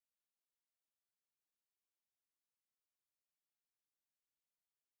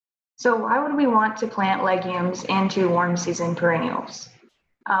So why would we want to plant legumes into warm season perennials?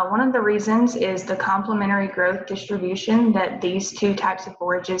 One of the reasons is the complementary growth distribution that these two types of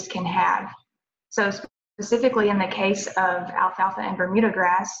forages can have. So specifically in the case of alfalfa and Bermuda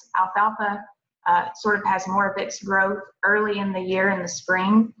grass, alfalfa sort of has more of its growth early in the year in the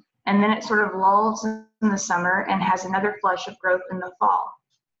spring, and then it sort of lulls in the summer and has another flush of growth in the fall.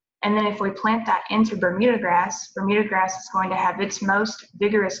 And then if we plant that into Bermuda grass is going to have its most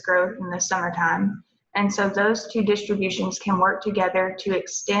vigorous growth in the summertime. And so those two distributions can work together to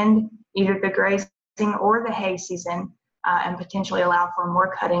extend either the grazing or the hay season and potentially allow for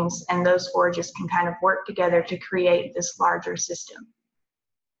more cuttings, and those forages can kind of work together to create this larger system.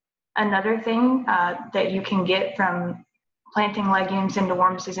 Another thing that you can get from planting legumes into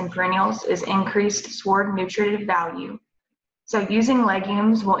warm season perennials is increased sward nutritive value. So using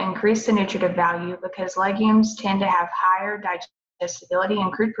legumes will increase the nutritive value because legumes tend to have higher digestibility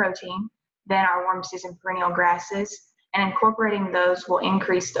and crude protein than our warm season perennial grasses, and incorporating those will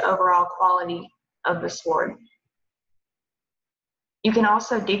increase the overall quality of the sward. You can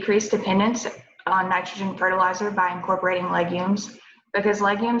also decrease dependence on nitrogen fertilizer by incorporating legumes because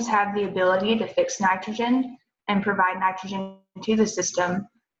legumes have the ability to fix nitrogen and provide nitrogen to the system.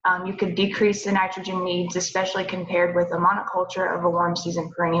 You could decrease the nitrogen needs, especially compared with a monoculture of a warm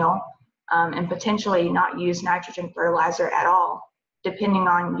season perennial, and potentially not use nitrogen fertilizer at all, depending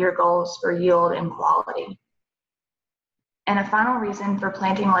on your goals for yield and quality. And a final reason for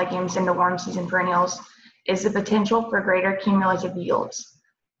planting legumes into warm season perennials is the potential for greater cumulative yields.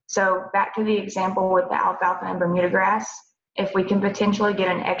 So back to the example with the alfalfa and Bermuda grass, if we can potentially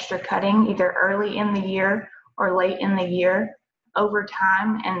get an extra cutting either early in the year or late in the year, over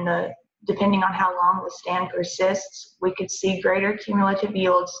time and depending on how long the stand persists, we could see greater cumulative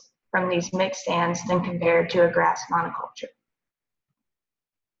yields from these mixed stands than compared to a grass monoculture.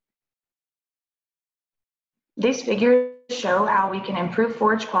 These figures show how we can improve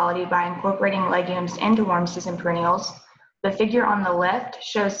forage quality by incorporating legumes into warm season perennials. The figure on the left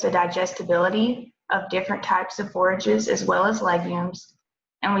shows the digestibility of different types of forages as well as legumes.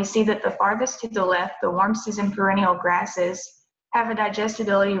 And we see that the farthest to the left, the warm season perennial grasses, have a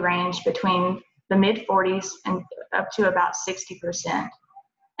digestibility range between the mid-40s and up to about 60%.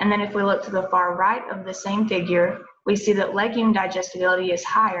 And then if we look to the far right of the same figure, we see that legume digestibility is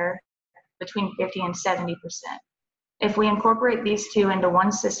higher, between 50 and 70%. If we incorporate these two into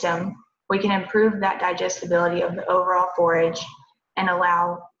one system, we can improve that digestibility of the overall forage and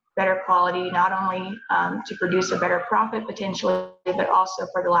allow better quality, not only to produce a better profit potentially, but also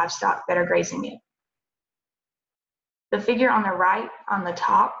for the livestock better grazing it. The figure on the right on the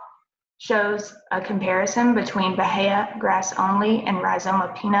top shows a comparison between Bahia grass only and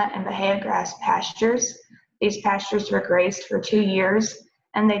Rhizoma peanut and Bahia grass pastures. These pastures were grazed for 2 years,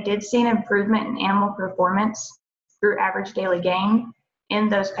 and they did see an improvement in animal performance through average daily gain in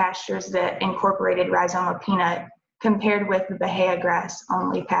those pastures that incorporated Rhizoma peanut compared with the Bahia grass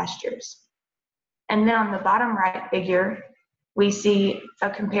only pastures. And then on the bottom right figure, we see a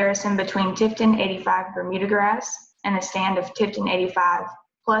comparison between Tifton 85 Bermuda grass and a stand of Tifton 85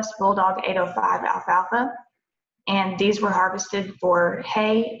 plus Bulldog 805 alfalfa. And these were harvested for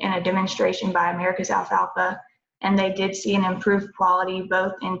hay in a demonstration by America's Alfalfa, and they did see an improved quality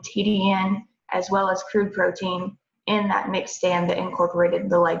both in TDN as well as crude protein in that mixed stand that incorporated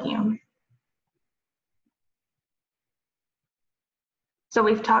the legume. So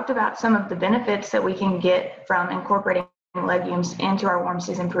we've talked about some of the benefits that we can get from incorporating legumes into our warm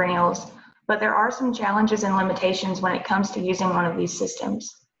season perennials, but there are some challenges and limitations when it comes to using one of these systems.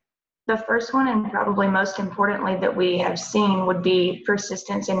 The first one, and probably most importantly that we have seen, would be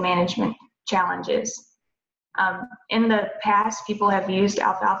persistence and management challenges. In the past, people have used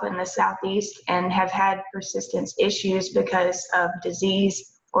alfalfa in the southeast and have had persistence issues because of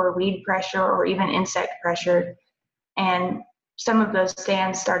disease or weed pressure or even insect pressure. And some of those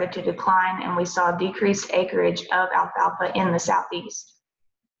stands started to decline, and we saw decreased acreage of alfalfa in the southeast.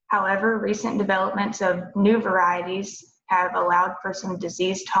 However, recent developments of new varieties have allowed for some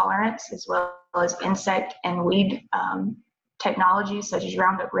disease tolerance as well as insect and weed technologies such as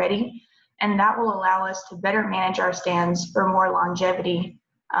Roundup Ready, and that will allow us to better manage our stands for more longevity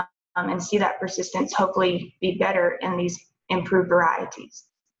and see that persistence hopefully be better in these improved varieties.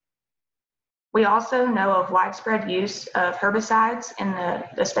 We also know of widespread use of herbicides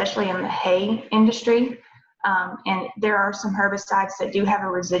especially in the hay industry. And there are some herbicides that do have a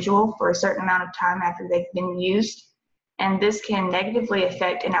residual for a certain amount of time after they've been used. And this can negatively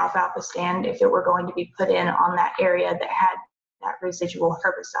affect an alfalfa stand if it were going to be put in on that area that had that residual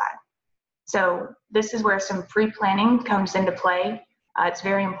herbicide. So this is where some pre-planning comes into play. It's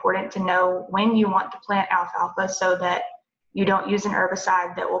very important to know when you want to plant alfalfa so that you don't use an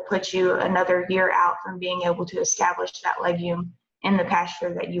herbicide that will put you another year out from being able to establish that legume in the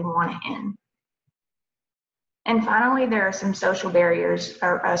pasture that you want it in. And finally, there are some social barriers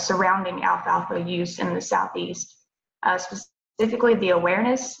surrounding alfalfa use in the Southeast, specifically the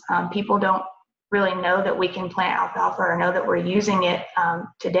awareness. People don't really know that we can plant alfalfa or know that we're using it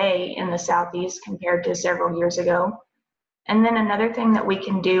today in the Southeast compared to several years ago. And then another thing that we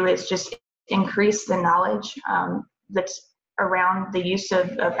can do is just increase the knowledge that's around the use of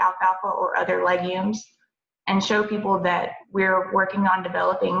alfalfa or other legumes, and show people that we're working on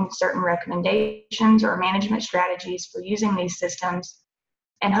developing certain recommendations or management strategies for using these systems,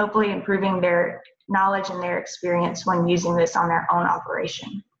 and hopefully improving their knowledge and their experience when using this on their own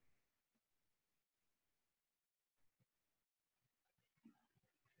operation.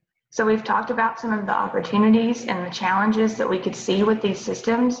 So we've talked about some of the opportunities and the challenges that we could see with these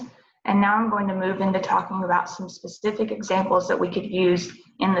systems, and now I'm going to move into talking about some specific examples that we could use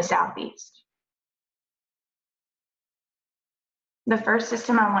in the Southeast. The first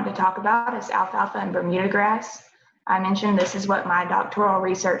system I want to talk about is alfalfa and Bermuda grass. I mentioned this is what my doctoral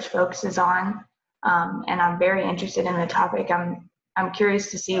research focuses on, and I'm very interested in the topic. I'm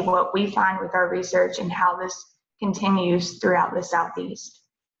curious to see what we find with our research and how this continues throughout the Southeast.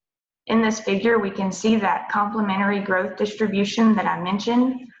 In this figure, we can see that complementary growth distribution that I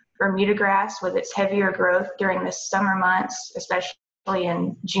mentioned. Bermuda grass with its heavier growth during the summer months, especially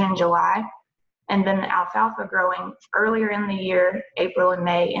in June, July, and then the alfalfa growing earlier in the year, April and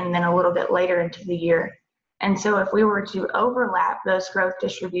May, and then a little bit later into the year. And so if we were to overlap those growth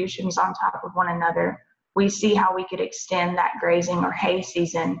distributions on top of one another, we see how we could extend that grazing or hay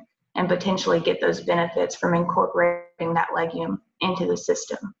season and potentially get those benefits from incorporating that legume into the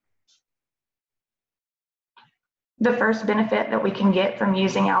system. The first benefit that we can get from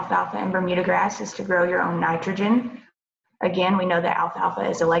using alfalfa and Bermuda grass is to grow your own nitrogen. Again, we know that alfalfa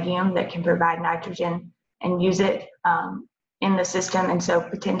is a legume that can provide nitrogen and use it in the system, and so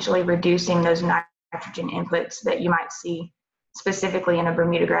potentially reducing those nitrogen inputs that you might see specifically in a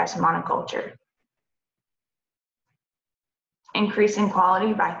Bermuda grass monoculture. Increasing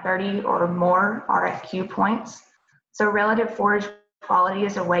quality by 30 or more RFQ points. So relative forage quality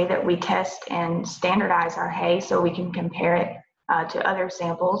is a way that we test and standardize our hay so we can compare it to other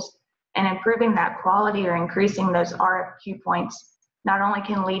samples. And improving that quality or increasing those RFQ points not only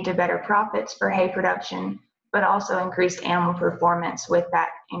can lead to better profits for hay production, but also increased animal performance with that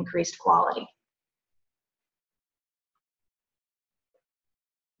increased quality.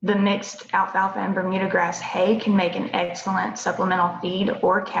 The mixed alfalfa and Bermuda grass hay can make an excellent supplemental feed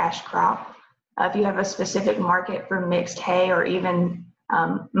or cash crop. If you have a specific market for mixed hay or even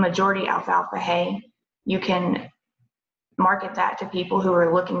majority alfalfa hay, you can market that to people who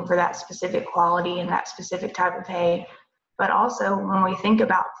are looking for that specific quality and that specific type of hay. But also, when we think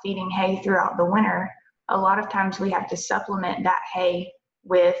about feeding hay throughout the winter, a lot of times we have to supplement that hay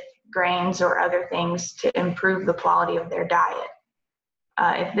with grains or other things to improve the quality of their diet.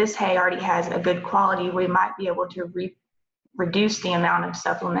 If this hay already has a good quality, we might be able to reduce the amount of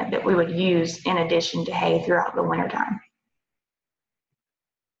supplement that we would use in addition to hay throughout the wintertime.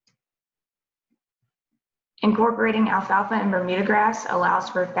 Incorporating alfalfa and Bermuda grass allows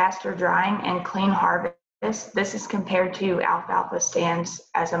for faster drying and clean harvest. This is compared to alfalfa stands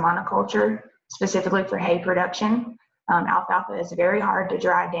as a monoculture, specifically for hay production. Alfalfa is very hard to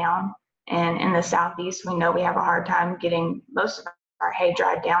dry down, and in the Southeast, we know we have a hard time getting most of our hay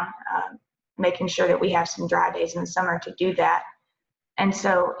dried down, making sure that we have some dry days in the summer to do that. And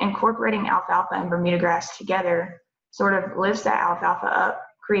so incorporating alfalfa and Bermuda grass together sort of lifts that alfalfa up,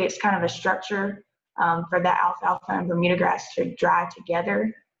 creates kind of a structure for that alfalfa and Bermuda grass to dry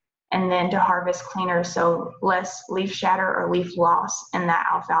together, and then to harvest cleaner, so less leaf shatter or leaf loss in that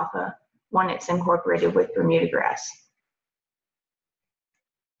alfalfa when it's incorporated with Bermuda grass.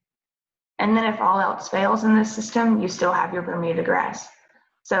 And then if all else fails in this system, you still have your Bermuda grass.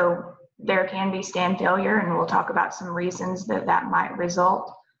 So there can be stand failure, and we'll talk about some reasons that that might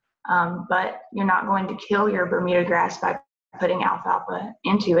result, but you're not going to kill your Bermuda grass by putting alfalfa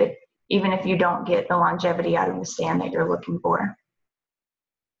into it, even if you don't get the longevity out of the stand that you're looking for.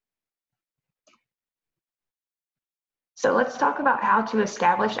 So let's talk about how to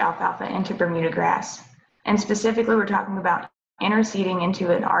establish alfalfa into Bermuda grass. And specifically, we're talking about interseeding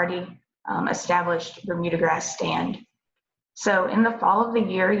into an already established Bermuda grass stand. So in the fall of the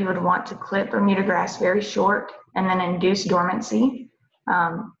year, you would want to clip Bermuda grass very short and then induce dormancy.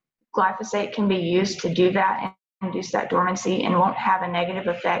 Glyphosate can be used to do that and induce that dormancy, and won't have a negative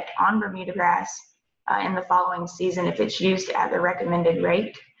effect on Bermuda grass in the following season if it's used at the recommended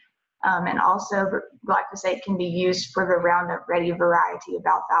rate. And also glyphosate can be used for the Roundup Ready variety of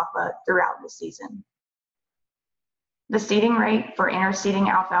alfalfa throughout the season. The seeding rate for interseeding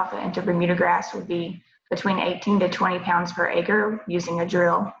alfalfa into Bermuda grass would be between 18 to 20 pounds per acre using a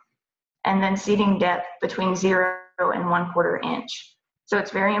drill, and then seeding depth between 0 and 1/4 inch. So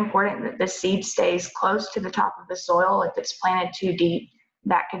it's very important that the seed stays close to the top of the soil. If it's planted too deep,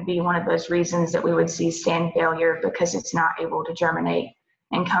 that could be one of those reasons that we would see stand failure, because it's not able to germinate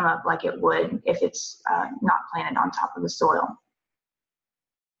and come up like it would if it's not planted on top of the soil.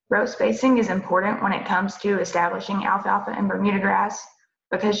 Row spacing is important when it comes to establishing alfalfa and Bermuda grass,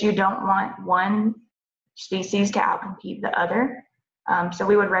 because you don't want one species to outcompete the other. So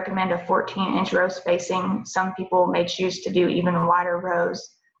we would recommend a 14-inch row spacing. Some people may choose to do even wider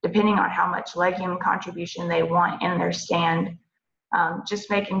rows, depending on how much legume contribution they want in their stand. Just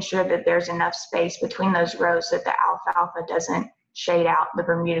making sure that there's enough space between those rows so that the alfalfa doesn't shade out the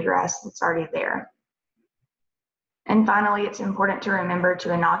Bermuda grass that's already there. And finally, it's important to remember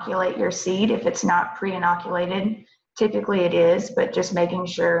to inoculate your seed if it's not pre-inoculated. Typically it is, but just making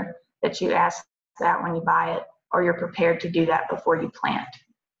sure that you ask that when you buy it, or you're prepared to do that before you plant.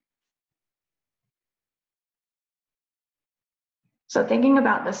 So thinking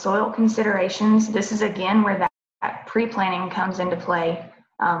about the soil considerations, this is again where that pre-planting comes into play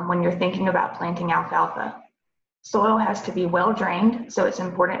when you're thinking about planting alfalfa. Soil has to be well drained, so it's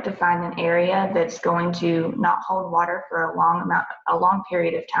important to find an area that's going to not hold water for a long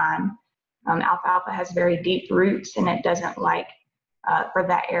period of time. Alfalfa has very deep roots, and it doesn't like for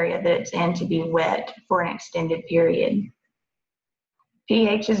that area that it's in to be wet for an extended period.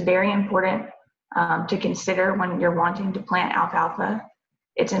 pH is very important to consider when you're wanting to plant alfalfa.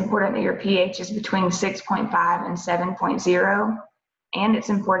 It's important that your pH is between 6.5 and 7.0, and it's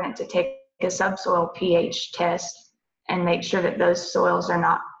important to take a subsoil pH test and make sure that those soils are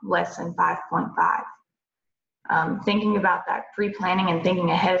not less than 5.5. Thinking about that pre-planning and thinking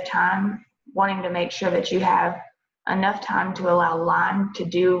ahead of time, wanting to make sure that you have enough time to allow lime to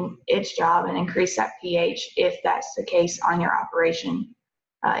do its job and increase that pH if that's the case on your operation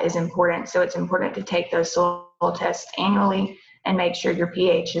is important. So it's important to take those soil tests annually and make sure your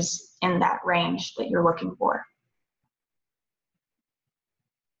pH is in that range that you're looking for.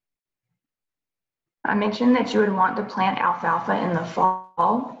 I mentioned that you would want to plant alfalfa in the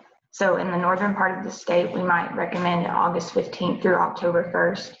fall. So in the northern part of the state, we might recommend August 15th through October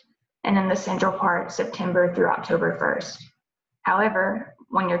 1st, and in the central part, September through October 1st. However,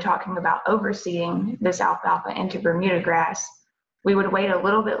 when you're talking about overseeding this alfalfa into Bermuda grass, we would wait a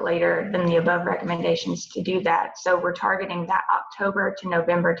little bit later than the above recommendations to do that. So we're targeting that October to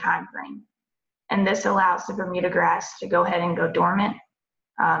November timeframe. And this allows the Bermuda grass to go ahead and go dormant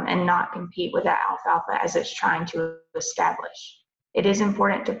and not compete with that alfalfa as it's trying to establish. It is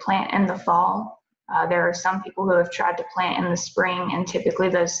important to plant in the fall. There are some people who have tried to plant in the spring, and typically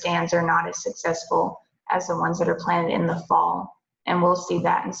those stands are not as successful as the ones that are planted in the fall. And we'll see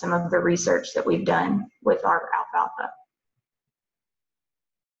that in some of the research that we've done with our alfalfa.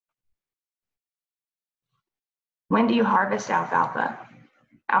 When do you harvest alfalfa?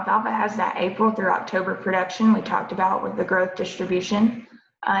 Alfalfa has that April through October production we talked about with the growth distribution.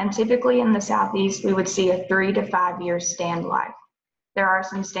 And typically in the Southeast, we would see a 3 to 5 year stand life. There are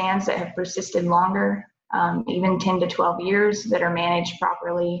some stands that have persisted longer, even 10 to 12 years, that are managed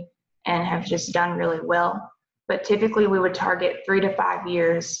properly and have just done really well. But typically we would target 3 to 5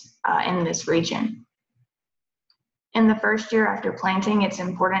 years in this region. In the first year after planting, it's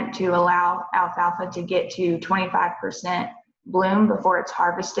important to allow alfalfa to get to 25% bloom before it's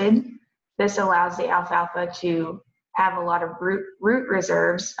harvested. This allows the alfalfa to have a lot of root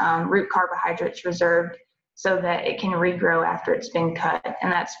reserves, root carbohydrates reserved, so that it can regrow after it's been cut.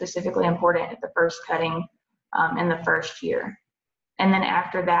 And that's specifically important at the first cutting in the first year. And then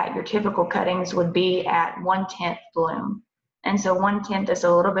after that, your typical cuttings would be at 1/10 bloom. And so 1/10 is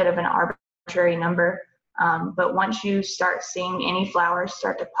a little bit of an arbitrary number, but once you start seeing any flowers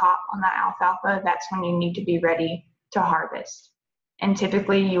start to pop on that alfalfa, that's when you need to be ready to harvest. And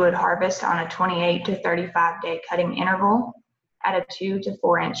typically you would harvest on a 28 to 35 day cutting interval at a 2 to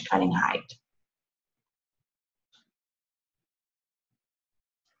 4 inch cutting height.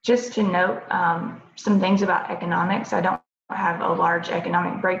 Just to note some things about economics, I don't have a large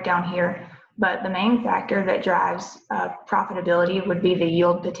economic breakdown here, but the main factor that drives profitability would be the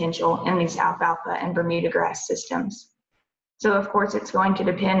yield potential in these alfalfa and Bermuda grass systems. So of course it's going to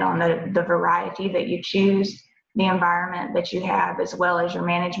depend on the variety that you choose, the environment that you have, as well as your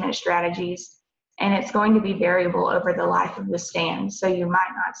management strategies. And it's going to be variable over the life of the stand. So you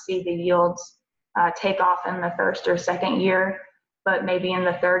might not see the yields take off in the first or second year, but maybe in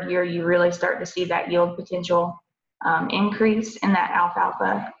the third year you really start to see that yield potential increase in that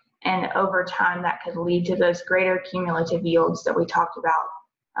alfalfa, and over time that could lead to those greater cumulative yields that we talked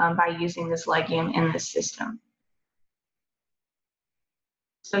about by using this legume in this system.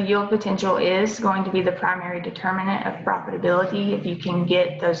 So yield potential is going to be the primary determinant of profitability. If you can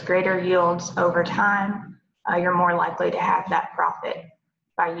get those greater yields over time, you're more likely to have that profit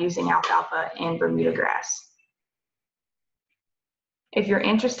by using alfalfa and Bermuda grass. If you're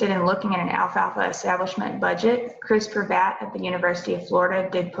interested in looking at an alfalfa establishment budget, Chris Pravat at the University of Florida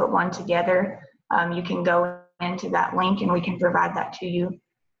did put one together. You can go into that link and we can provide that to you.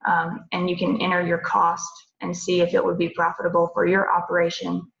 And you can enter your cost and see if it would be profitable for your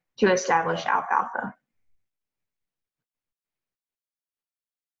operation to establish alfalfa.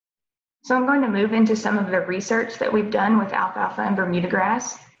 So I'm going to move into some of the research that we've done with alfalfa and Bermuda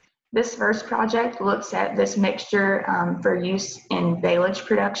grass. This first project looks at this mixture for use in baleage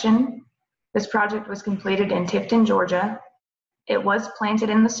production. This project was completed in Tifton, Georgia. It was planted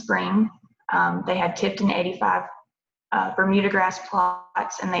in the spring. They had Tifton 85 Bermuda grass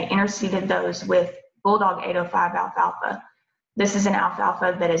plots, and they interseeded those with Bulldog 805 alfalfa. This is an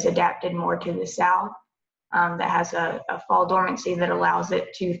alfalfa that is adapted more to the south, that has a fall dormancy that allows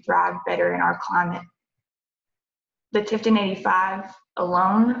it to thrive better in our climate. The Tifton 85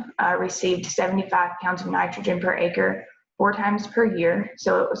 alone received 75 pounds of nitrogen per acre 4 times per year,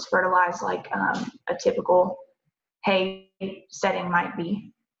 so it was fertilized like a typical hay setting might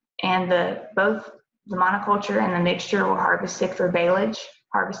be. And both the monoculture and the mixture were harvested for baleage,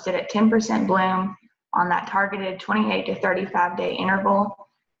 harvested at 10% bloom on that targeted 28 to 35 day interval,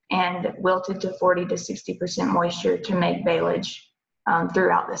 and wilted to 40 to 60% moisture to make baleage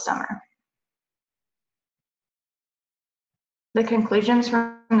throughout the summer. The conclusions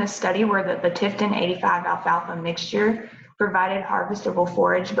from this study were that the Tifton 85 alfalfa mixture provided harvestable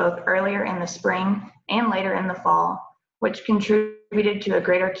forage both earlier in the spring and later in the fall, which contributed to a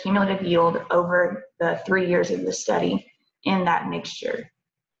greater cumulative yield over the 3 years of the study in that mixture.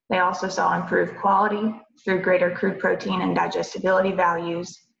 They also saw improved quality through greater crude protein and digestibility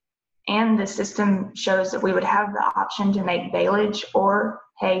values, and the system shows that we would have the option to make baleage or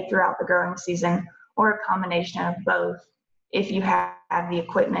hay throughout the growing season, or a combination of both if you have the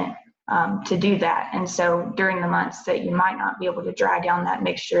equipment to do that. And so during the months that you might not be able to dry down that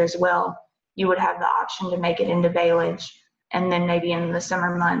mixture as well, you would have the option to make it into baleage, and then maybe in the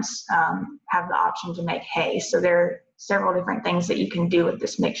summer months have the option to make hay. So there are several different things that you can do with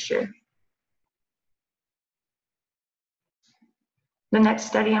this mixture. The next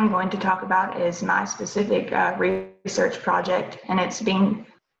study I'm going to talk about is my specific research project, and it's being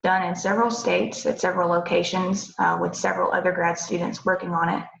done in several states at several locations with several other grad students working on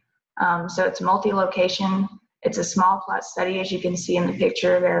it. So it's multi-location. It's a small plot study. As you can see in the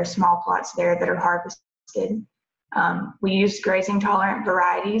picture, there are small plots there that are harvested. We used grazing tolerant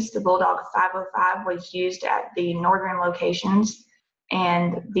varieties. The Bulldog 505 was used at the northern locations,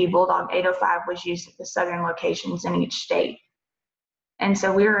 and the Bulldog 805 was used at the southern locations in each state. And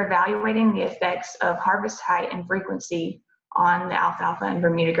so we were evaluating the effects of harvest height and frequency on the alfalfa and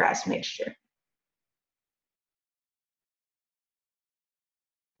Bermuda grass mixture.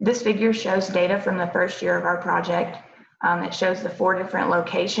 This figure shows data from the first year of our project. It shows the 4 different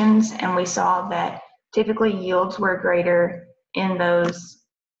locations, and we saw that typically yields were greater in those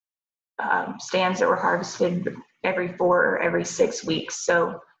stands that were harvested every 4 or every 6 weeks.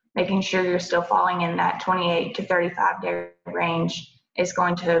 So making sure you're still falling in that 28 to 35 day range is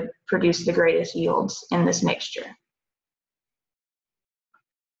going to produce the greatest yields in this mixture.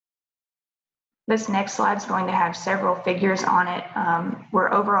 This next slide is going to have several figures on it.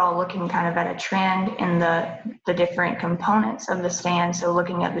 We're overall looking kind of at a trend in the different components of the stand, so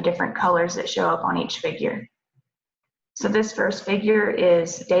looking at the different colors that show up on each figure. So this first figure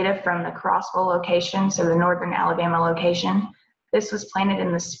is data from the Crossville location, so the northern Alabama location. This was planted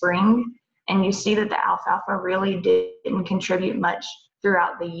in the spring, and you see that the alfalfa really didn't contribute much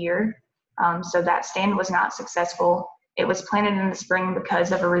throughout the year. So that stand was not successful. It was planted in the spring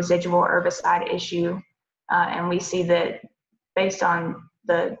because of a residual herbicide issue, and we see that based on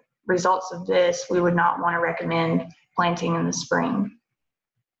the results of this, we would not want to recommend planting in the spring.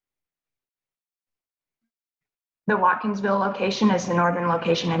 The Watkinsville location is the northern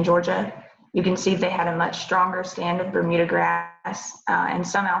location in Georgia. You can see they had a much stronger stand of Bermuda grass and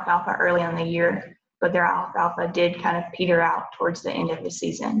some alfalfa early in the year, but their alfalfa did kind of peter out towards the end of the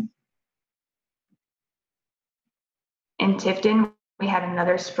season. In Tifton, we had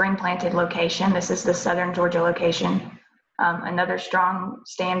another spring planted location. This is the southern Georgia location. another strong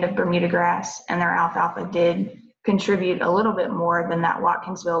stand of Bermuda grass, and their alfalfa did contribute a little bit more than that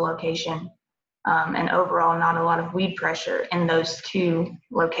Watkinsville location. And overall, not a lot of weed pressure in those two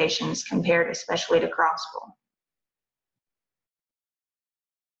locations compared especially to Crossville.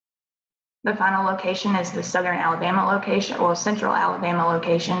 The final location is the Southern Alabama location, or Central Alabama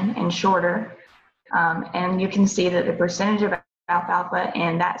location in Shorter. And you can see that the percentage of alfalfa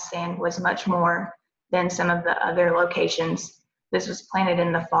in that stand was much more than some of the other locations. This was planted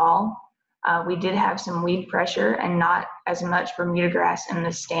in the fall. We did have some weed pressure and not as much Bermuda grass in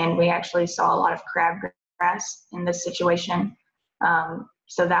the stand. We actually saw a lot of crabgrass in this situation.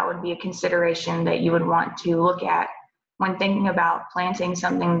 So that would be a consideration that you would want to look at when thinking about planting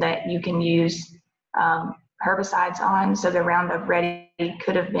something that you can use herbicides on. So the Roundup Ready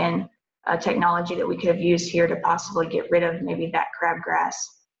could have been a technology that we could have used here to possibly get rid of maybe that crabgrass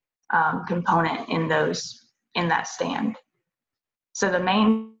component in that stand. So the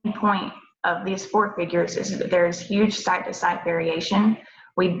main point of these four figures is that there is huge site-to-site variation.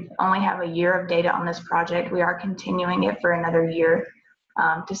 We only have a year of data on this project. We are continuing it for another year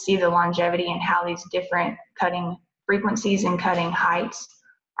to see the longevity and how these different cutting frequencies and cutting heights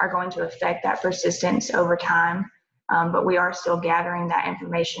are going to affect that persistence over time. But we are still gathering that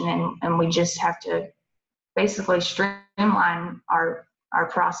information, and we just have to basically streamline our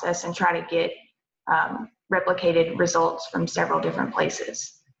process and try to get replicated results from several different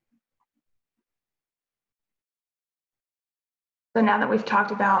places. So now that we've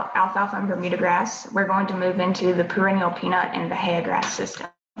talked about alfalfa and Bermuda grass, we're going to move into the perennial peanut and Bahia grass system.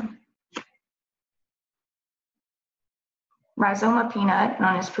 Rhizoma peanut,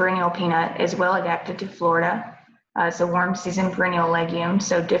 known as perennial peanut, is well adapted to Florida. It's a warm season perennial legume,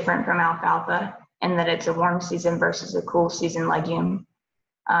 so different from alfalfa in that it's a warm season versus a cool season legume.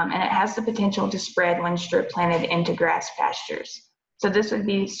 And it has the potential to spread when strip planted into grass pastures. So this would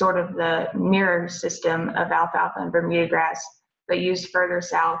be sort of the mirror system of alfalfa and Bermuda grass, but used further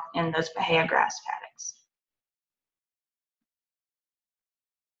south in those Bahia grass paddocks.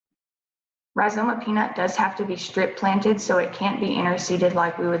 Rhizoma peanut does have to be strip planted, so it can't be interseeded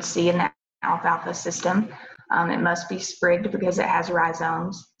like we would see in the alfalfa system. It must be sprigged because it has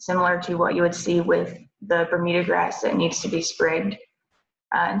rhizomes, similar to what you would see with the Bermuda grass that needs to be sprigged.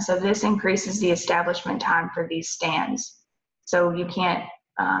 And so this increases the establishment time for these stands. So you can't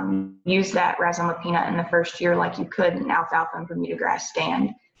use that rhizoma peanut in the first year like you could in alfalfa and Bermuda grass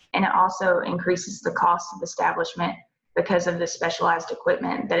stand. And it also increases the cost of establishment because of the specialized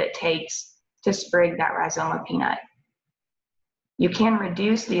equipment that it takes to sprig that rhizoma peanut. You can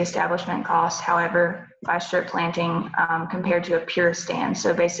reduce the establishment cost, however, by strip planting compared to a pure stand.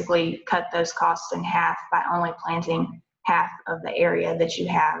 So basically cut those costs in half by only planting half of the area that you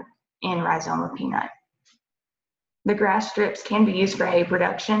have in rhizoma peanut. The grass strips can be used for hay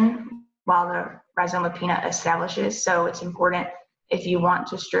production while the rhizoma peanut establishes. So it's important, if you want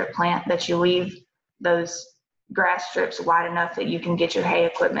to strip plant, that you leave those grass strips wide enough that you can get your hay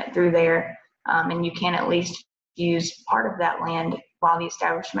equipment through there, and you can at least use part of that land while the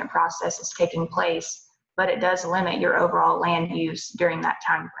establishment process is taking place, but it does limit your overall land use during that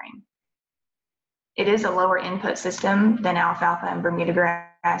time frame. It is a lower input system than alfalfa and Bermuda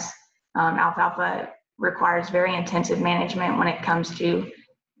grass. Alfalfa requires very intensive management when it comes to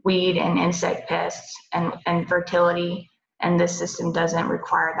weed and insect pests and fertility, and this system doesn't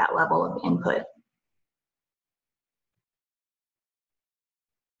require that level of input.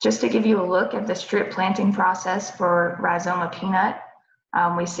 Just to give you a look at the strip planting process for rhizoma peanut,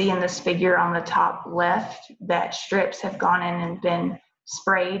 we see in this figure on the top left that strips have gone in and been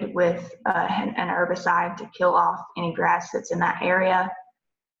sprayed with an herbicide to kill off any grass that's in that area.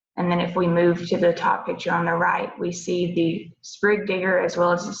 And then if we move to the top picture on the right, we see the sprig digger as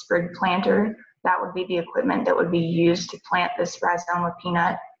well as the sprig planter. That would be the equipment that would be used to plant this rhizoma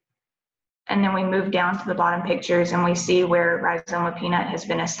peanut. And then we move down to the bottom pictures and we see where rhizoma peanut has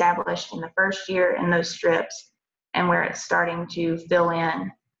been established in the first year in those strips and where it's starting to fill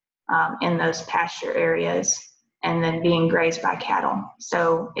in those pasture areas and then being grazed by cattle.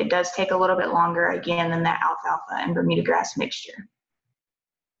 So it does take a little bit longer again than that alfalfa and Bermuda grass mixture.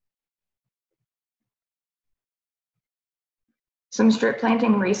 Some strip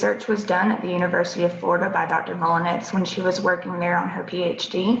planting research was done at the University of Florida by Dr. Mullinetz when she was working there on her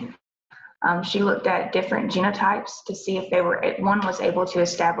PhD. She looked at different genotypes to see if one was able to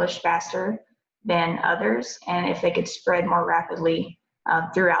establish faster than others and if they could spread more rapidly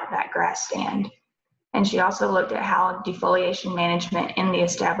throughout that grass stand. And she also looked at how defoliation management in the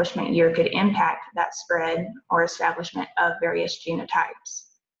establishment year could impact that spread or establishment of various genotypes.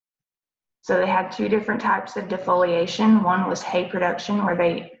 So they had two different types of defoliation. One was hay production, where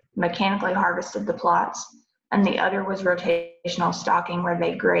they mechanically harvested the plots, and the other was rotational stocking, where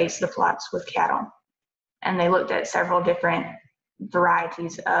they grazed the plots with cattle. And they looked at several different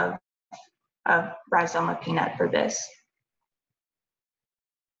varieties of rhizoma peanut for this.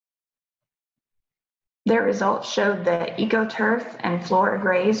 Their results showed that EcoTurf and Flora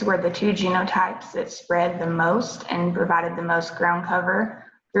Graze were the two genotypes that spread the most and provided the most ground cover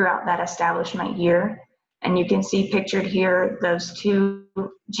throughout that establishment year. And you can see pictured here, those two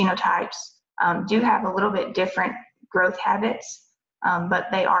genotypes do have a little bit different growth habits, but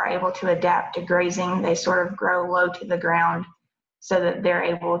they are able to adapt to grazing. They sort of grow low to the ground so that they're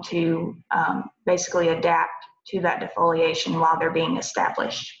able to basically adapt to that defoliation while they're being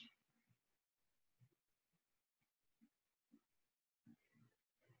established.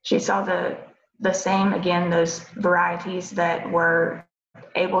 She saw the same, again, those varieties that were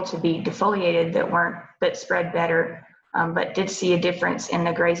able to be defoliated that spread better, but did see a difference in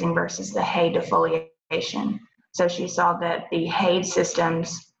the grazing versus the hay defoliation. So she saw that the hay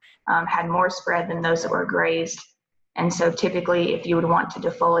systems had more spread than those that were grazed. And so typically, if you would want to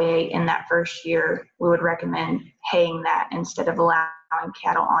defoliate in that first year, we would recommend haying that instead of allowing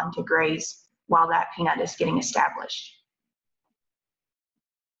cattle on to graze while that peanut is getting established.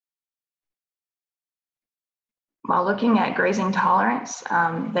 While looking at grazing tolerance,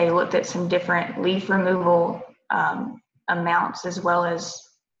 they looked at some different leaf removal amounts as well as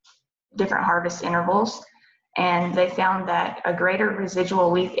different harvest intervals, and they found that a greater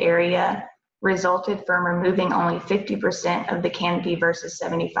residual leaf area resulted from removing only 50% of the canopy versus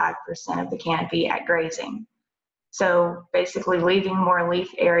 75% of the canopy at grazing. So basically leaving more leaf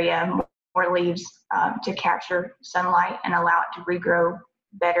area, more leaves to capture sunlight and allow it to regrow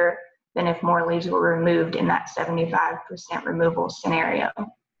better than if more leaves were removed in that 75% removal scenario.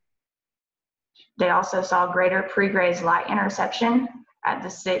 They also saw greater pre-graze light interception at the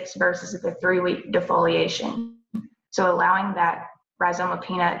 6 versus the 3-week defoliation. So allowing that rhizoma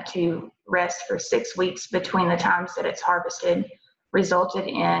peanut to rest for 6 weeks between the times that it's harvested resulted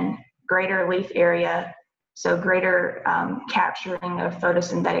in greater leaf area, so greater capturing of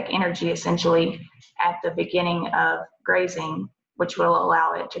photosynthetic energy essentially at the beginning of grazing, which will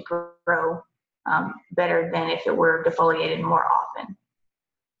allow it to grow better than if it were defoliated more often.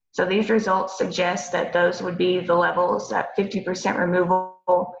 So these results suggest that those would be the levels at 50%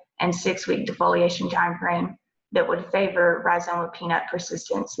 removal and 6-week defoliation timeframe that would favor rhizoma peanut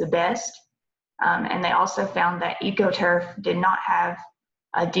persistence the best. And they also found that EcoTurf did not have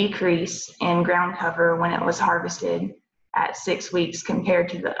a decrease in ground cover when it was harvested at 6 weeks compared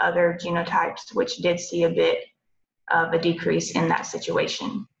to the other genotypes, which did see a bit of a decrease in that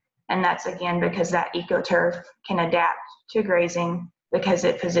situation. And that's again because that EcoTurf can adapt to grazing because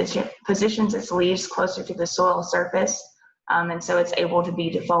it positions its leaves closer to the soil surface, and so it's able to be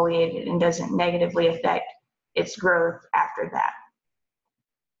defoliated and doesn't negatively affect its growth after that.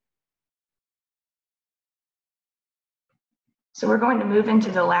 So we're going to move into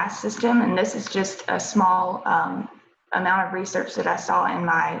the last system, and this is just a small amount of research that I saw in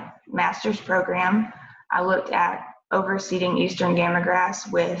my master's program. I looked at overseeding eastern gamagrass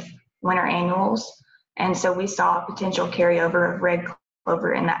with winter annuals, and so we saw a potential carryover of red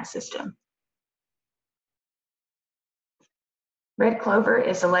clover in that system. Red clover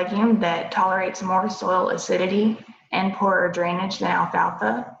is a legume that tolerates more soil acidity and poorer drainage than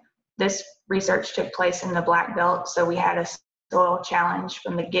alfalfa. This research took place in the Black Belt, so we had a soil challenge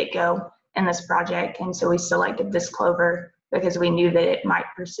from the get-go in this project, and so we selected this clover because we knew that it might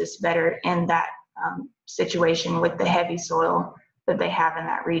persist better in that situation with the heavy soil that they have in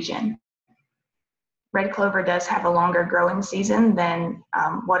that region. Red clover does have a longer growing season than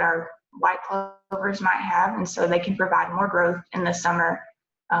what our white clovers might have, and so they can provide more growth in the summer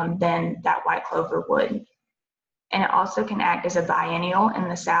than that white clover would. And it also can act as a biennial in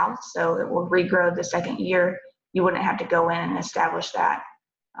the south, so it will regrow the second year. You wouldn't have to go in and establish that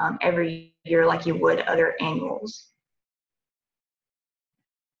every year like you would other annuals.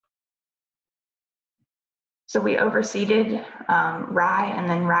 So we overseeded rye and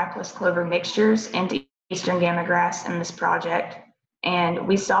then rye plus clover mixtures into eastern gamagrass in this project. And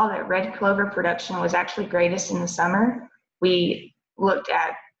we saw that red clover production was actually greatest in the summer. We looked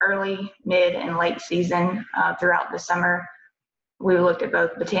at early, mid, and late season throughout the summer. We looked at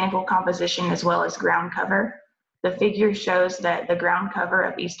both botanical composition as well as ground cover. The figure shows that the ground cover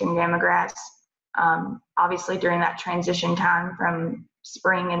of eastern gamagrass, obviously during that transition time from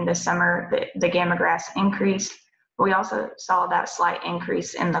spring into summer, the gamagrass increased. But we also saw that slight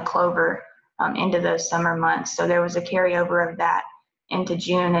increase in the clover into those summer months. So there was a carryover of that into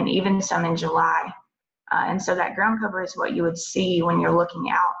June and even some in July. And so that ground cover is what you would see when you're looking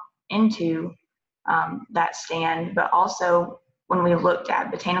out into that stand. But also when we looked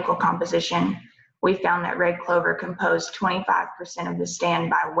at botanical composition, we found that red clover composed 25% of the stand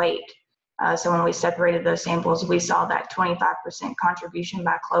by weight. So when we separated those samples, we saw that 25% contribution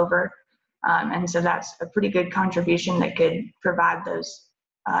by clover. And so that's a pretty good contribution that could provide those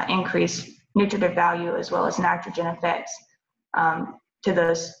increased nutritive value as well as nitrogen effects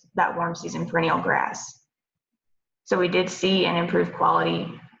to that warm season perennial grass. So we did see an improved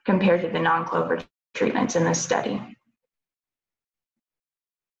quality compared to the non-clover treatments in this study.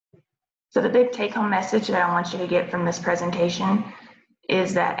 So the big take-home message that I want you to get from this presentation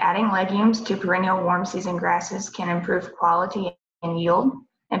is that adding legumes to perennial warm season grasses can improve quality and yield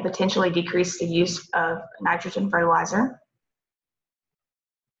and potentially decrease the use of nitrogen fertilizer.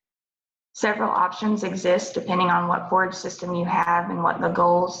 Several options exist depending on what forage system you have and what the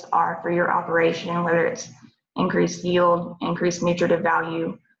goals are for your operation, whether it's increased yield, increased nutritive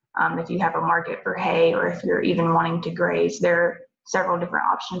value, if you have a market for hay, or if you're even wanting to graze. There are several different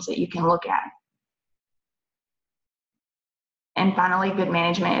options that you can look at. And finally, good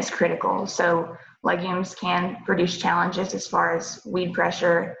management is critical. So legumes can produce challenges as far as weed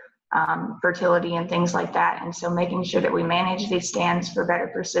pressure, fertility, and things like that. And so making sure that we manage these stands for better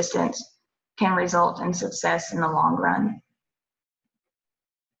persistence can result in success in the long run.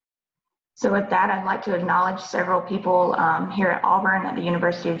 So with that, I'd like to acknowledge several people here at Auburn, at the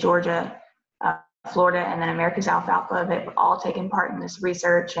University of Georgia, Florida, and then America's Alfalfa that have all taken part in this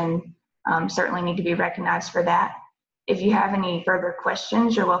research and certainly need to be recognized for that. If you have any further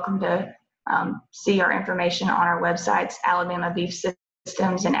questions, you're welcome to see our information on our websites, Alabama Beef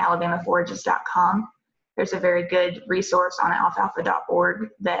Systems and alabamaforages.com. There's a very good resource on alfalfa.org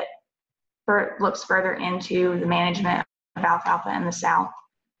that looks further into the management of alfalfa in the South.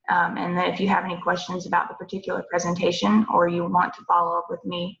 And then if you have any questions about the particular presentation or you want to follow up with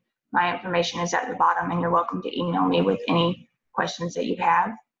me, my information is at the bottom and you're welcome to email me with any questions that you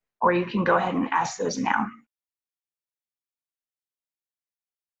have, or you can go ahead and ask those now.